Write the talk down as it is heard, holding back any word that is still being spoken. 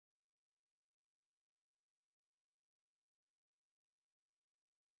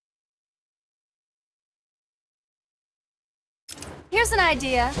Here's an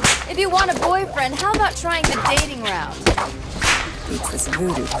idea. If you want a boyfriend, how about trying the dating route? Beats this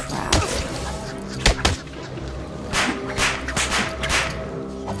voodoo crap.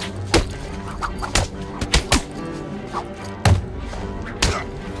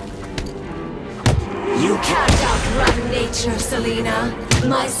 You can't outrun nature, Selena.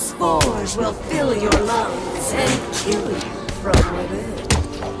 My spores will fill your lungs and kill you from within.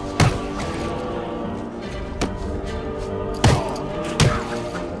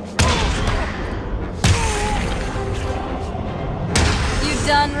 You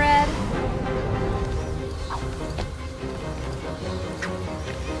done, Red?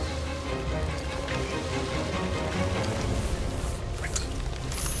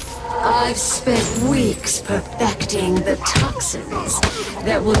 I've spent weeks perfecting the toxins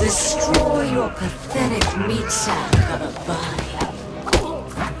that will destroy your pathetic meat sack of a body.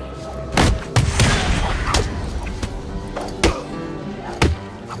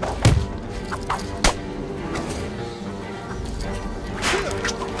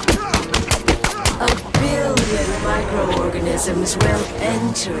 A billion microorganisms will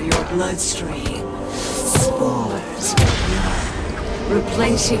enter your bloodstream. Spores of blood,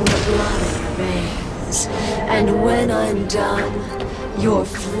 replacing the blood in your veins. And when I'm done, your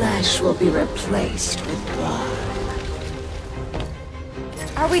flesh will be replaced with blood.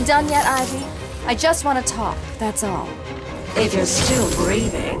 Are we done yet, Ivy? I just want to talk, that's all. If you're still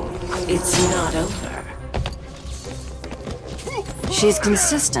breathing, it's not over. She's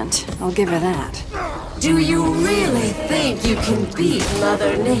consistent, I'll give her that. Do you really think you can beat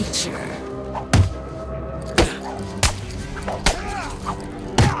Mother Nature?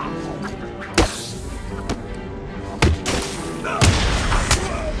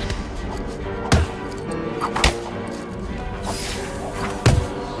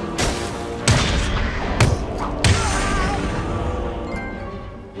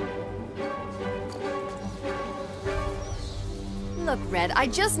 Look, Red, I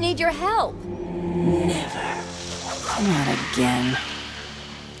just need your help. Never. Not again.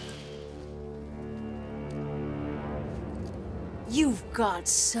 You've got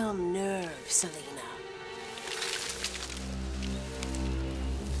some nerve, Selena.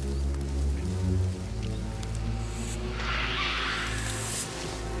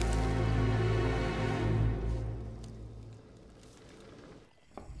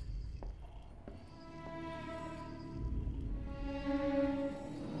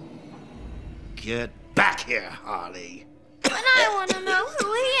 Get back here, Harley. And I want to know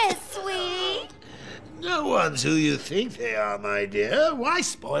who he is, sweetie. No one's who you think they are, my dear. Why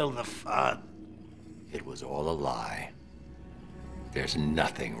spoil the fun? It was all a lie. There's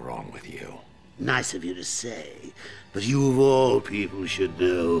nothing wrong with you. Nice of you to say, but you of all people should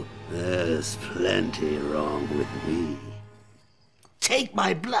know there's plenty wrong with me. Take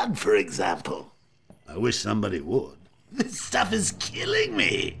my blood, for example. I wish somebody would. This stuff is killing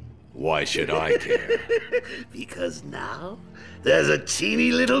me. Why should I care? Because now, there's a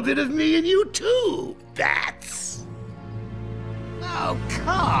teeny little bit of me in you too, Bats. Oh,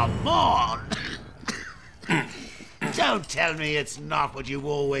 come on. Don't tell me it's not what you've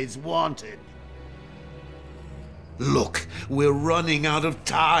always wanted. Look, we're running out of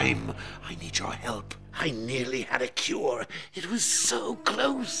time. I need your help. I nearly had a cure. It was so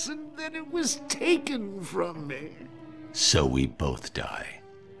close, and then it was taken from me. So we both die.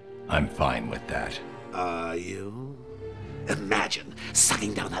 I'm fine with that. Are you? Imagine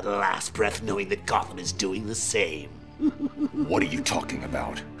sucking down that last breath knowing that Gotham is doing the same. What are you talking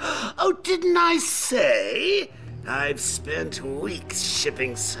about? Oh, didn't I say? I've spent weeks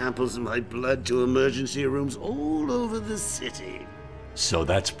shipping samples of my blood to emergency rooms all over the city. So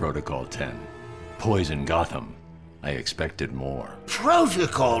that's Protocol 10. Poison Gotham. I expected more.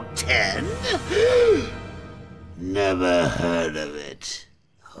 Protocol 10? Never heard of it.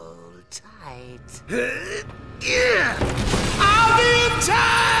 Hold tight. I'll be in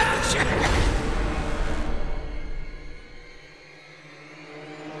touch!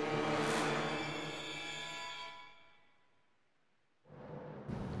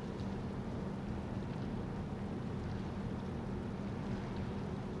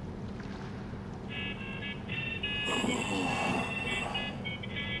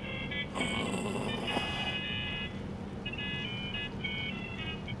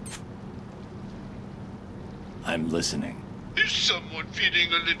 I'm listening. Is someone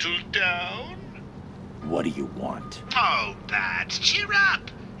feeling a little down? What do you want? Oh, Bats, cheer up.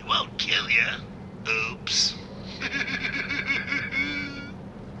 It won't kill you. Oops.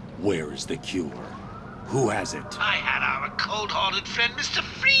 Where is the cure? Who has it? I had our cold-hearted friend Mr.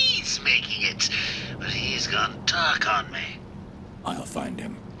 Freeze making it, but he's gone dark on me. I'll find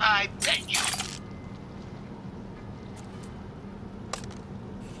him. I bet you.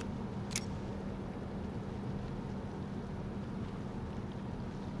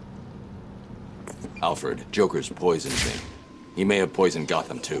 Alfred, Joker's poisoned me. He may have poisoned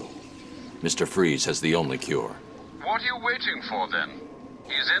Gotham too. Mr. Freeze has the only cure. What are you waiting for then?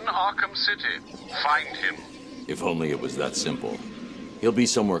 He's in Arkham City. Find him. If only it was that simple. He'll be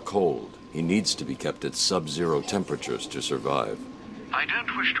somewhere cold. He needs to be kept at sub-zero temperatures to survive. I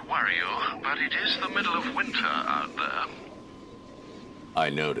don't wish to worry you, but it is the middle of winter out there. I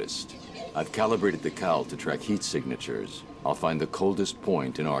noticed. I've calibrated the cowl to track heat signatures. I'll find the coldest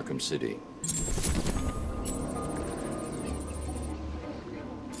point in Arkham City.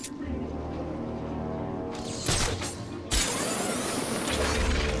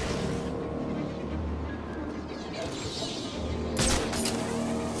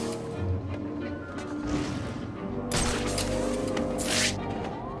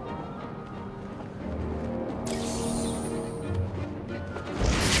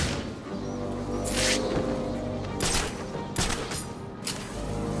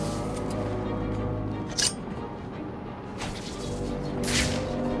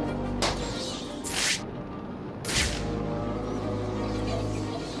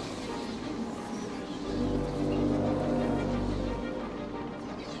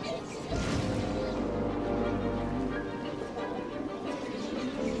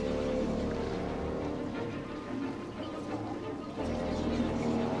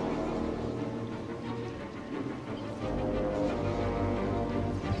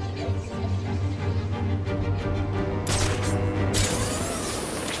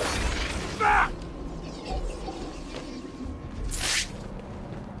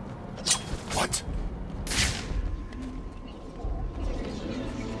 What?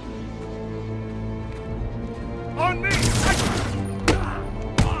 On me!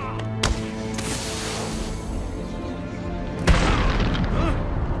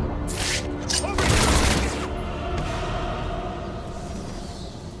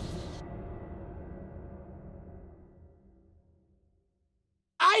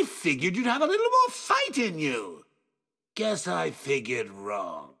 I figured you'd have a little more fight in you. Guess I figured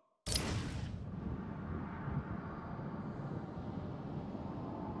wrong.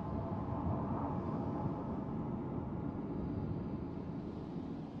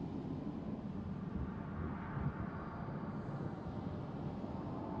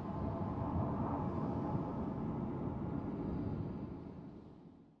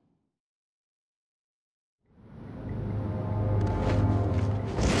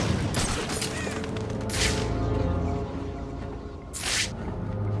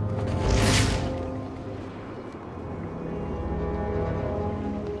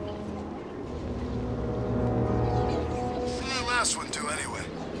 Last one do anyway.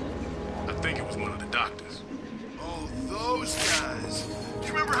 I think it was one of the doctors. Oh, those guys. Do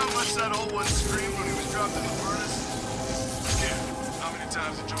you remember how much that old one screamed when he was dropped in the furnace? Yeah. How many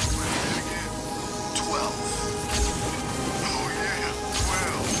times did Joker win it again? 12. Oh yeah,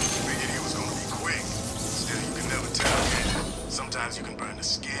 12. Figured he was gonna be quick. Still, you can never tell, can you? Sometimes you can burn the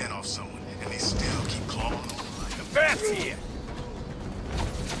skin off someone and they still keep clawing on like a bat's here.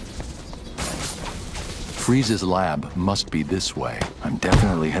 Freeze's lab must be this way. I'm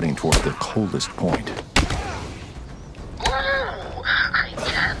definitely heading toward the coldest point. Whoa! I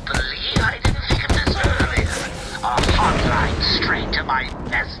can't believe I didn't think of this earlier. A hotline straight to my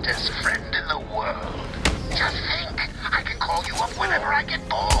bestest friend in the world. Just think, I can call you up whenever I get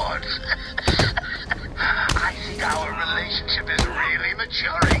bored. I think our relationship is really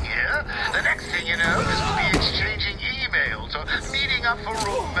maturing here. The next thing you know is we'll be exchanging emails or meeting up for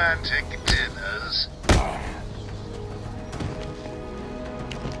romantic dinners.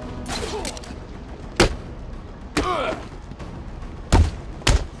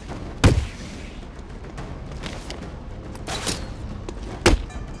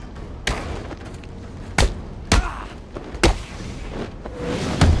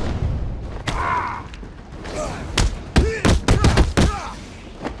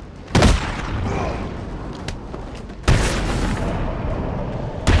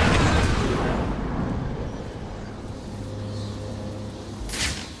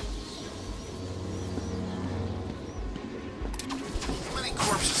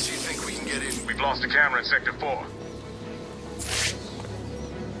 Lost a camera in Sector 4.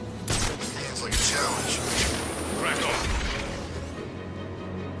 Seems like a challenge. Crack on.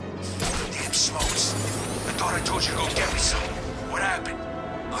 Damn smokes. I thought I told you to go get me some. What happened?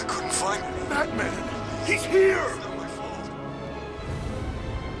 I couldn't find Batman. He's here! It's not my fault.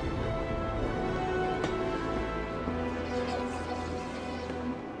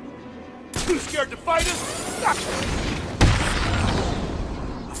 scared to fight us? I'm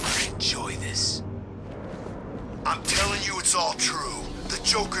gonna enjoy this. I'm telling you it's all true. The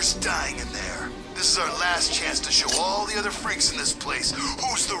Joker's dying in there. This is our last chance to show all the other freaks in this place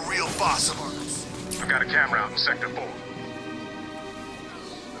who's the real boss of Arkham. I've got a camera out in Sector 4.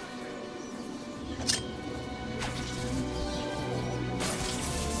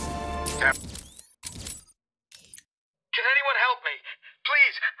 Can anyone help me?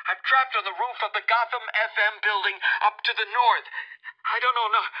 Please, I'm trapped on the roof of the Gotham FM building up to the north. I don't know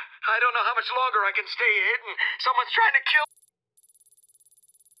how much longer I can stay hidden. Someone's trying to kill.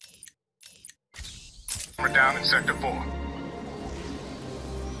 We're down in Sector 4.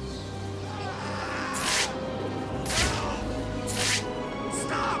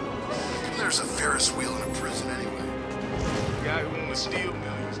 Stop! There's a Ferris wheel in a prison anyway. The guy who owned the steel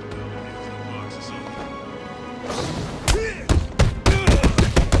mill used to build wheels in a box or something.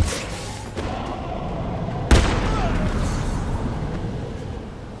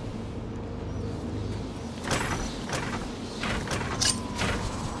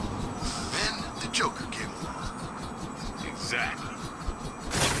 Joker came along. Exactly.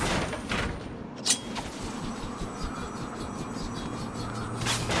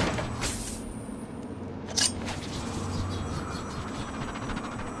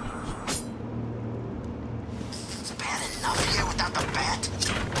 It's bad enough here without the bat.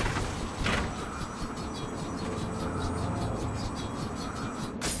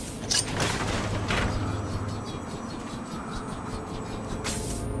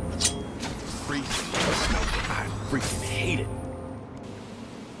 I freaking hate it.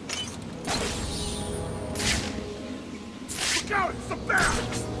 Look out, it's the bat!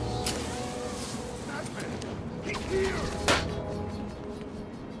 Batman, he's here!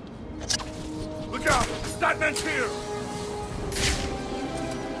 Look out, Batman's here!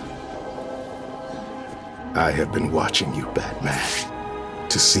 I have been watching you, Batman,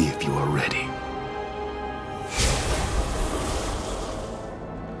 to see if you are ready.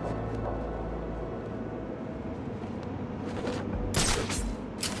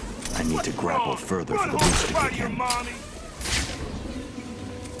 I need to grapple further for the boost to kick in.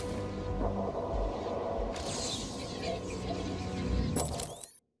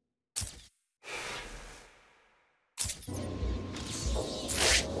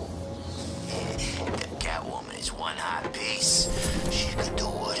 Catwoman is one hot piece. She can do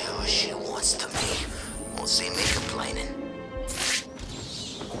whatever she wants to me. Won't see me complaining.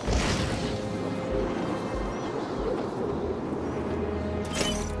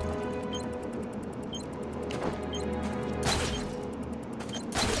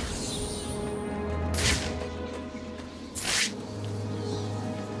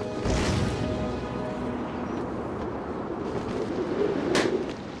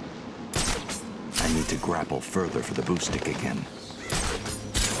 I need to grapple further for the boost to kick in.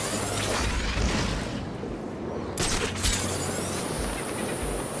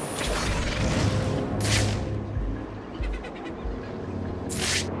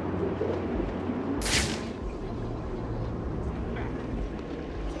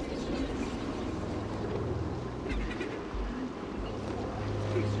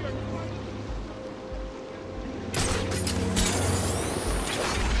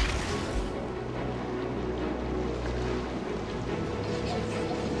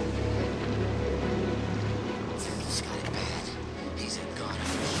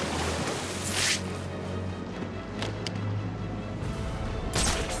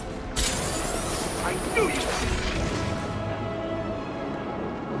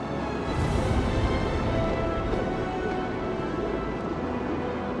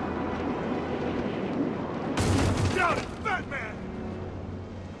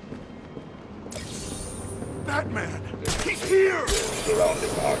 Batman! He's here! Surrounding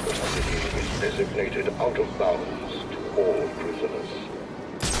Arkham City is designated out of bounds to all prisoners.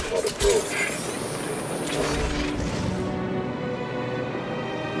 Do not approach.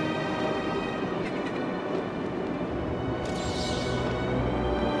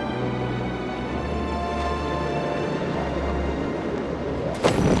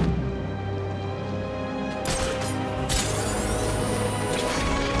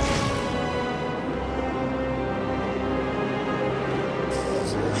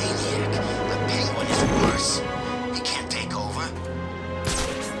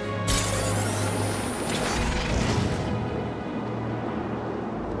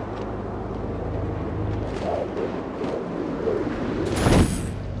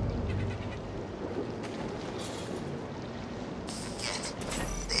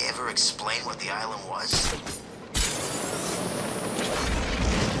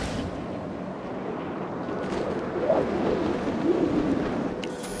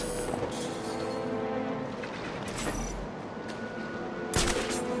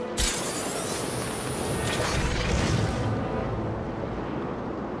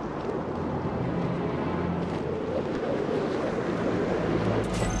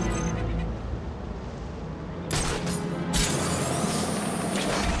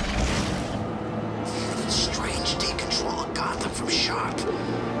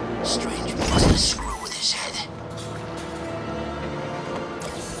 the screw.